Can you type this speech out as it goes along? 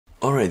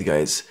Alright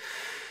guys,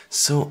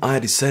 so I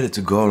decided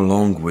to go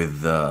along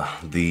with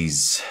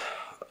these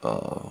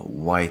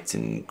white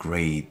and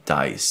gray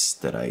dice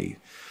that I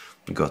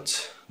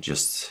got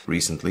just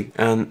recently,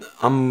 and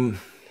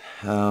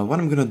what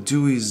I'm gonna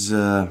do is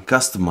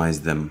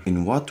customize them.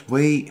 In what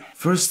way?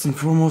 First and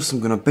foremost,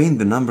 I'm gonna paint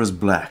the numbers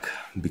black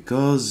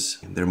because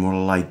they're more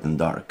light than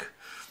dark.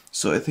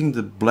 So I think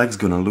the black's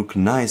gonna look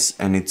nice,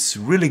 and it's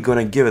really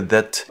gonna give it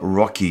that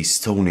rocky,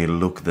 stony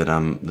look that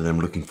I'm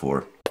looking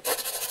for.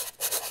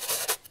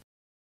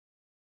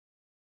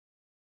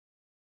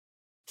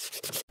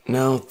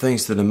 Now,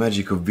 thanks to the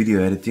magic of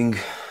video editing,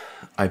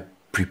 I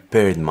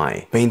prepared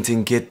my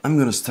painting kit. I'm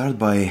gonna start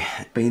by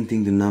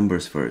painting the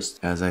numbers first.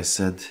 As I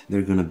said,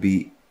 they're gonna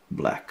be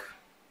black.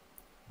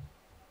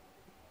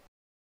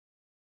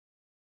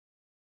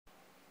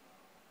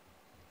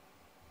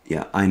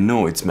 Yeah, I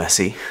know it's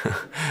messy.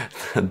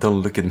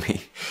 Don't look at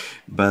me.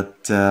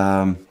 But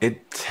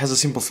it has a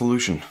simple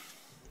solution.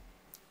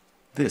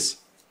 This.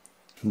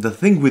 The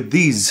thing with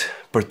these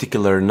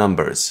particular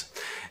numbers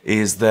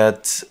is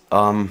that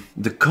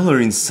the color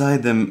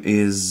inside them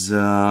is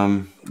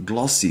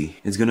glossy.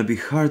 It's gonna be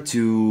hard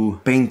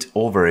to paint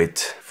over it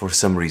for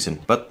some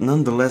reason. But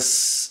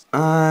nonetheless,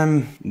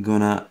 I'm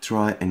gonna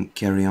try and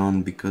carry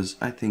on because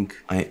I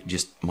think I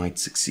just might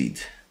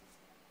succeed.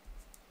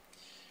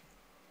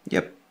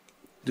 Yep,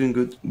 doing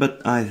good.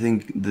 But I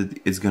think that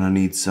it's gonna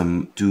need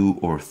some 2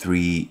 or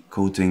 3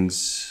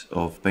 coatings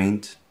of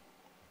paint.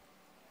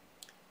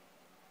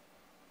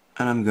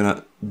 And I'm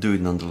gonna do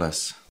it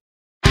nonetheless.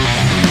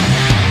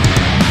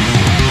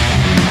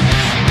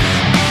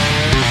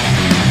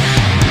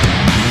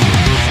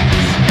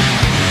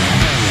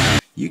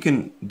 You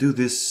can do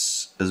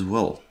this as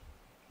well.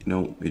 You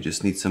know, you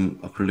just need some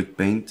acrylic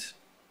paint,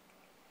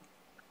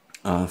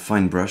 a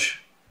fine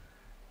brush,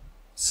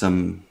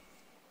 some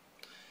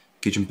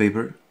kitchen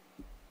paper,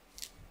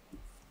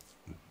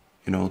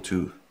 you know,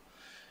 to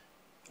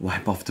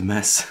wipe off the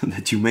mess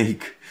that you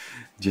make,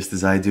 just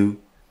as I do.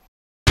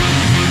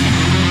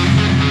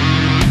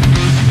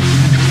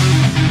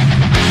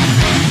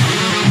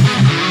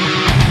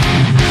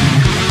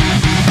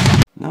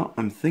 Now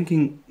I'm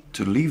thinking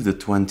to leave the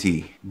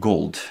 20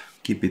 gold,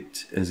 keep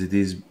it as it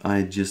is.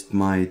 I just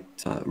might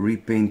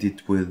repaint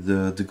it with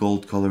the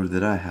gold color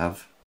that I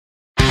have.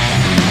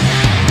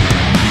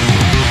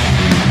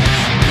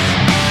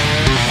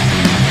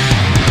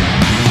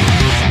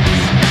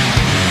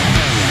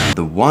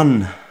 The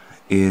 1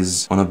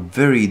 is on a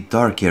very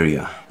dark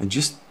area. I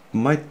just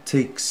might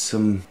take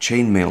some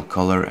chainmail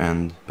color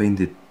and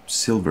paint it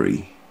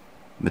silvery,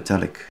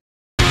 metallic.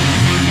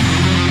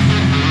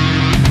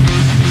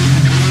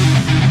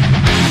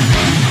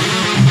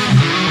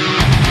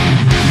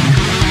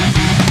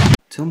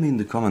 Tell me in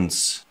the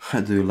comments,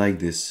 how do you like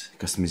this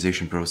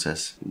customization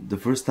process? The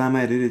first time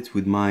I did it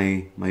with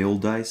my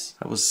old dice,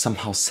 I was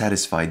somehow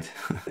satisfied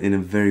in a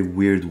very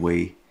weird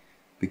way,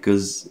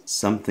 because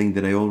something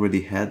that I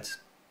already had,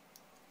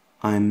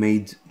 I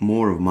made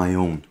more of my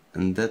own,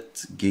 and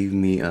that gave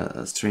me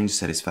a strange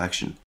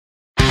satisfaction.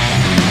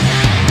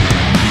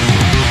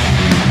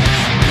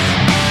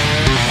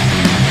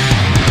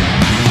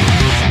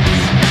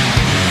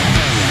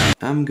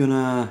 I'm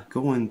gonna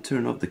go and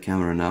turn off the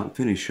camera now,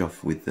 finish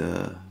off with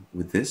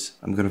this.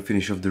 I'm gonna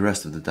finish off the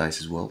rest of the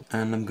dice as well.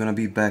 And I'm gonna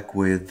be back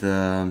with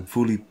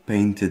fully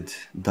painted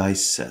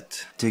dice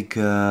set. Take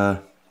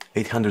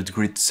 800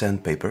 grit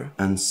sandpaper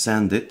and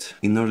sand it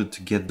in order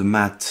to get the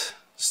matte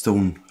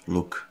stone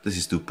look. This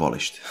is too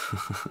polished.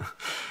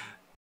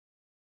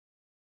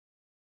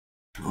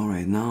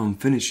 Alright, now I'm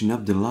finishing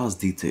up the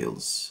last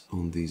details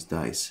on these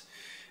dice.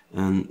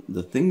 And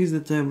the thing is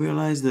that I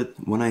realized that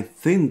when I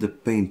thin the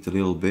paint a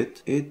little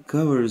bit, it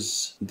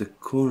covers the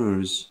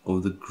corners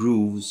of the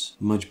grooves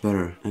much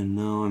better. And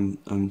now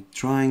I'm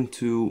trying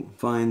to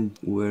find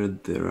where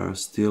there are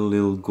still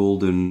little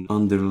golden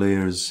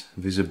underlayers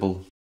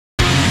visible.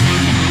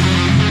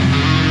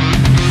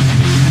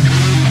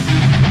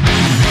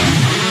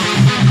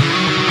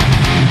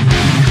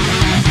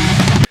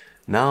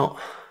 Now,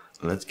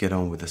 let's get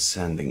on with the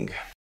sanding.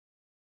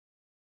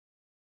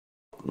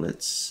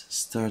 Let's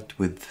start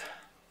with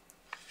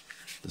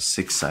the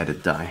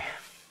 6-sided die.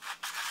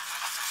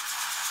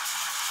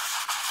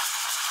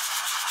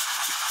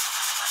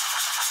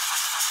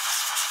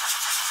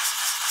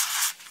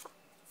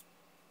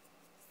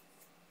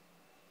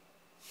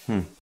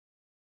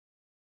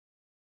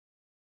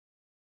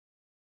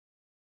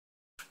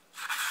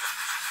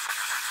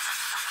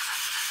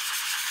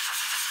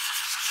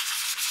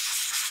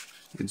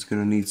 It's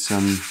gonna need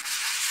some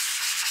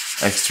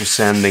extra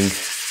sanding.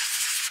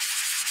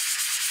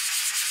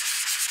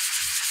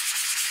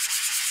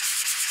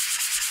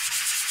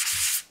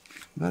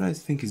 But I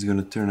think it's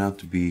gonna turn out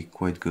to be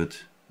quite good.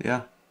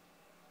 Yeah,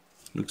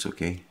 looks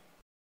okay.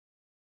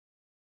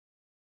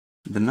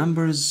 The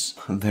numbers,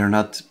 they're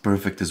not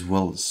perfect as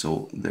well,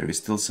 so there is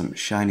still some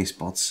shiny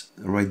spots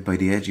right by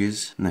the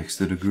edges next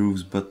to the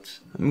grooves, but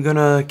I'm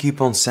gonna keep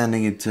on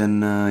sanding it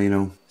and, you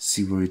know,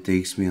 see where it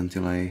takes me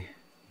until I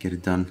get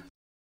it done.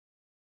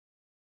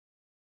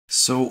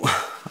 So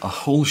a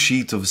whole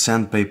sheet of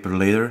sandpaper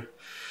later,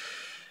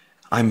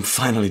 I'm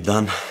finally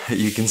done.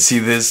 You can see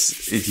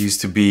this, it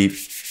used to be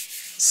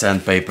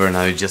sandpaper,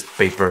 now it's just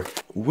paper.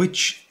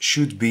 Which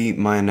should be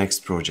my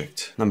next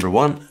project? Number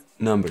 1,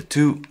 number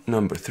 2,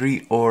 number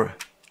 3 or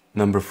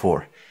number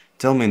 4?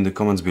 Tell me in the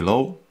comments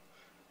below.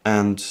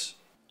 And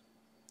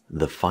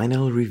the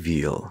final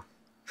reveal.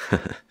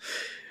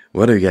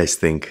 What do you guys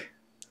think?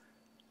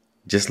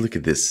 Just look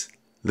at this.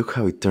 Look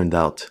how it turned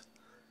out.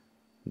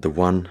 The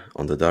one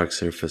on the dark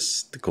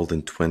surface, the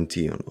golden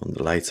 20 on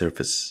the light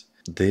surface.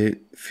 They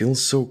feel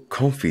so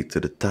comfy to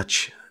the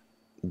touch.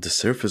 The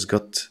surface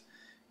got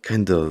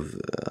kind of,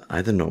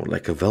 I don't know,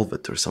 like a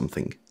velvet or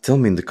something. Tell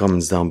me in the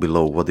comments down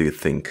below, what do you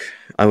think?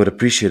 I would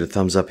appreciate a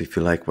thumbs up if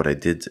you like what I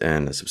did,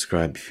 and a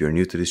subscribe if you're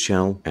new to this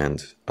channel,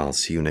 and I'll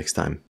see you next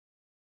time.